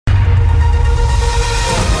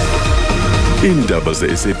Iindaba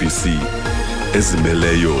ze-SABC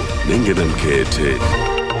ezimeleyo nengenamkhethe.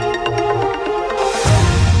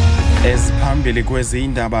 Esiphambili kwezi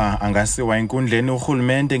indaba Angasiwa enkundleni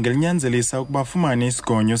urhulumnte ngelinyanzelisa ukuba afumane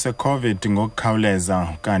isigonyo se-COVID ngokukhawuleza,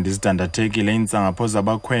 kanti Zidandathekile iintsapho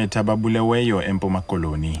zabakhwetha ababuleweyo eMpuma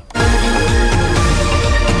Koloni.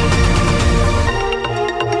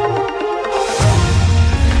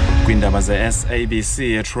 Kwindaba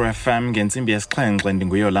ze-SABC True FM ngentsimbi yesixhenxe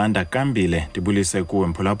ndinguyolanda Kambile ndibulise kuwe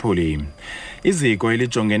mphulaphuli. Iziko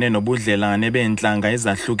elijongene nobudlelane beentlanga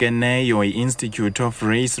ezahlukeneyo i-Institute of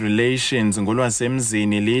Race Relations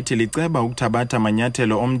ngolwasemzini lithi liceba ukuthabatha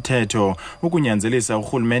amanyathelo omthetho ukunyanzelisa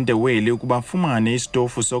urhulumente weli ukuba afumane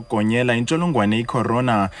isitofu sokugonyela intsholongwane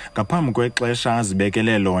i-corona ngaphambi kwexesha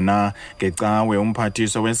azibekele lona. Ngecawe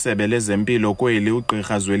umphathiswa wesebe lezempilo kweli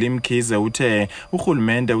ugqirha Zwelimkhize uthe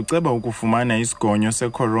urhulumente uceba ukufumana isigonyo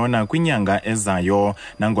se-corona kwinyanga ezayo.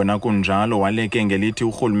 Nangona kunjalo waleke ngelithi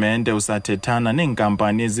urhulumente usathetha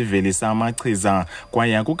neenkampani ezivelisa amachiza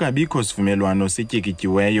kwaye akukabikho sivumelwano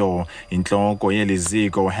sityikityiweyo. Intloko yeli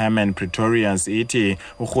ziko Herman Pretorius ithi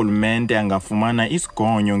urhulumente angafumana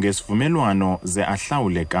isigonyo ngesivumelwano ze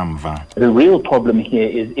ahlawule kamva. The real problem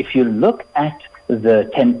here is if you look at the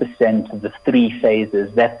 10%, the 3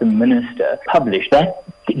 phases that the minister published, that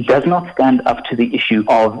does not stand up to the issue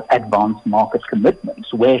of advanced market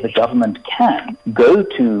commitments, where the government can go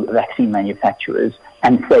to vaccine manufacturers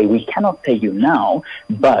and say, we cannot pay you now,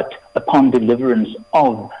 but upon deliverance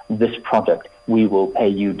of this product, we will pay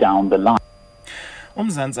you down the line.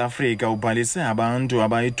 uMzantsi Afrika ubhalise abantu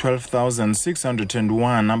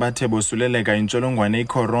abayi-12,601 abathe bosuleleka intsholongwane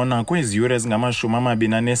i-corona kwezi yure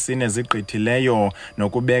ezingama-24 zigqithileyo,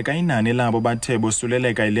 nokubeka inani labo bathe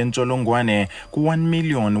bosuleleka yile ntsholongwane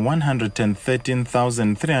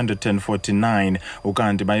ku-1,113,349,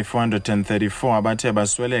 ukanti bayi-434 abathe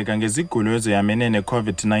basweleka ngezigulo eziyamene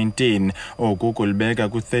ne-COVID-19. Oku kulibeka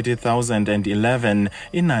ku-30,011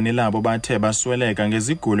 inani labo bathe basweleka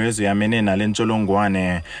ngezigulo eziyamene nale ntsholongwane.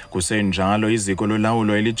 Kusenjalo iziko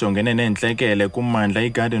lolawulo elijongene neentlekele kummandla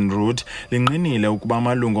iGarden Route linqinile ukuba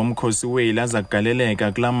amalungu omkhosi weli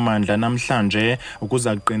azakugaleleka kulaa mmandla namhlanje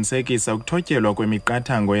ukuza kuqinisekisa ukuthotyelwa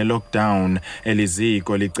kwemiqathango ye-lockdown. Eli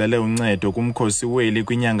ziko licele uncedo kumkhosi weli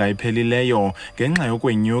kwinyanga ephelileyo ngenxa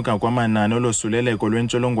yokwenyuka kwamanani olosuleleko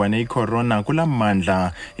lwentsholongwane i-corona kulaa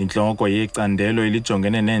mmandla. Intloko yecandelo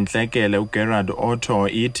elijongene neentlekele uGerard Otto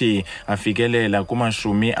ithi afikelela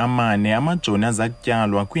ku-40 amajoni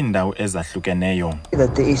azakutyalwa kwiindawo ezahlukeneyo.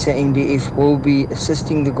 That the SANDF will be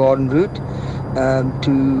assisting the garden route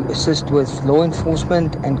to assist with law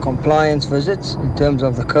enforcement and compliance visits in terms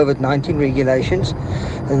of the COVID-19 regulations.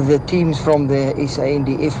 The teams from the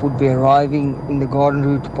SANDF would be arriving in the garden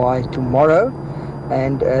route by tomorrow,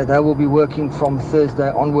 and they will be working from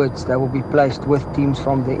Thursday onwards. They will be placed with teams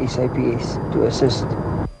from the SAPS to assist.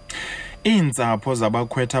 Iintsapho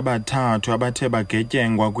zabakhwetha abathathu abathe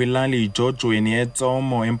bagetyengwa kwilali ijojweni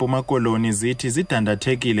eTsomo eMpuma Koloni zithi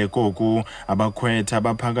zidandathekile koku. Abakhwetha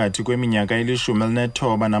abaphakathi kweminyaka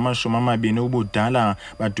eli-19 nama-20 ubudala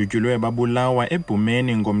badutyulwe babulawa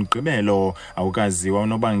eBhumeni ngomgqibelo. Awukaziwa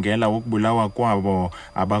unobangela wokubulawa kwabo.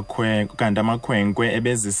 Kanti amakhwenkwe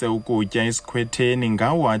ebezise ukutya esikhwetheni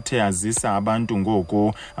ngawo athe azisa abantu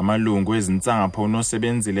ngoku. Amalungu ezintsapho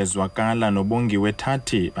uNosebenzile Zwakala noBongiwe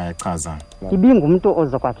Thathi bayachaza. Ibingumntu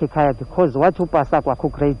ozokwakhe ekhaya because wathi upasa kwakho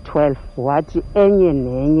grade 12 wathi enye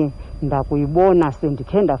nenye ndakuyibona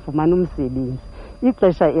sendikhe ndafumana umsebenzi.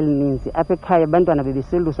 Ixesha elininzi apha ekhaya abantwana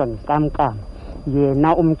bebeseluswa ngenkamnkam,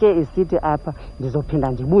 yena umke esithi apha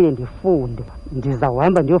ndizophinda ndibuye ndifunde,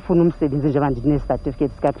 ndizawuhamba ndiyofuna umsebenzi njengoba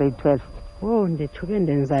ndine-certificate sika-grade 12. Ndithuke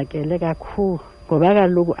ndenzakele kakhulu ngoba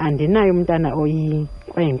kaloku andinayo umntana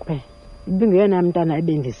oyinkwenkwe. Ibingeyona mntana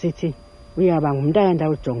ebendisithi uyaba ngumntana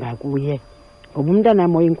ndawujonga kuye, ngoba umntana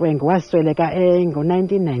moyinkwenkwe wasweleka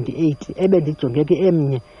ngo-1998 ebendijongeke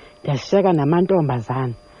emnye ndashiyeka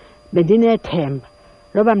namantombazana. Bendinethemba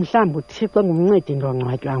loba mhlawumbi uThixo engumncedi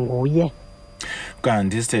ndongcwatywa nguye.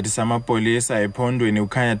 Kanti isithethi samapolisa ephondweni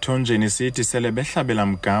uKhaya Thonjeni sithi sele behlabela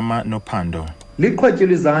mgama nophando.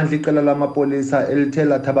 Liqhwatyelwe izandla iqela lamapolisa elithe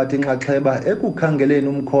lathabatha inxaxheba ekukhangeleni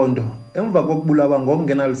umkhondo emva kokubulawa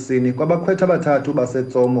ngokungenalisini kwabakhwetha abathathu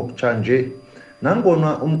baseTsomo kutshanje.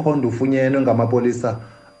 Nangona umkhondo ufunyenwe ngamapolisa,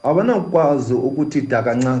 abanakukwazi ukuthi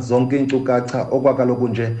dakanca zonke iinkcukacha okwakaloku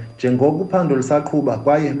njengoko uphando lusaqhuba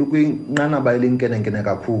kwaye lukwinqanaba elinkenenkene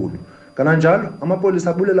kakhulu. Kananjalo amapolisa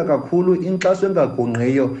abulela kakhulu inkxaso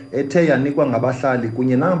engagungqiyo ethe yanikwa ngabahlali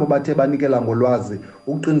kunye nabo bathe banikela ngolwazi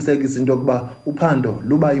ukuqinisekisa into yokuba uphando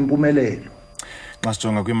luba impumelelo. Xa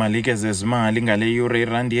sijonga kwimalike zezimali ngale yure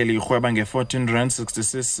irandi elirhweba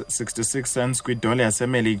nge-14.66 kwidola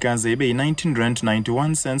yasemelika ze ibe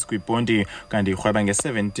yi-19.91 kwiponti kanti irhweba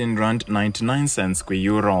nge-17.99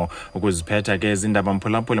 kwi-euro. Ukuziphetha ke izindaba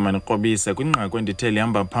mphulaphula maniqobise kwinqaku endithe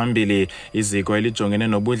lihamba phambili. Iziko elijongene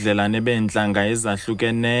nobudlelane beentlanga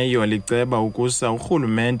ezahlukeneyo liceba ukusa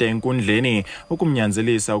urhulumnte enkundleni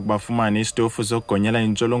ukumnyanzelisa ukuba afumane isitofu sokugonyela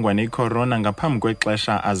intsholongwane i-corona ngaphambi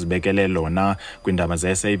kwexesha azibekele lona. Kwindaba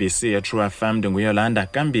ze-SABC eTrue FM ndinguyolanda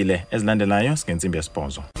Kambile, ezilandelayo singentsimbi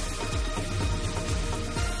yesibhozo.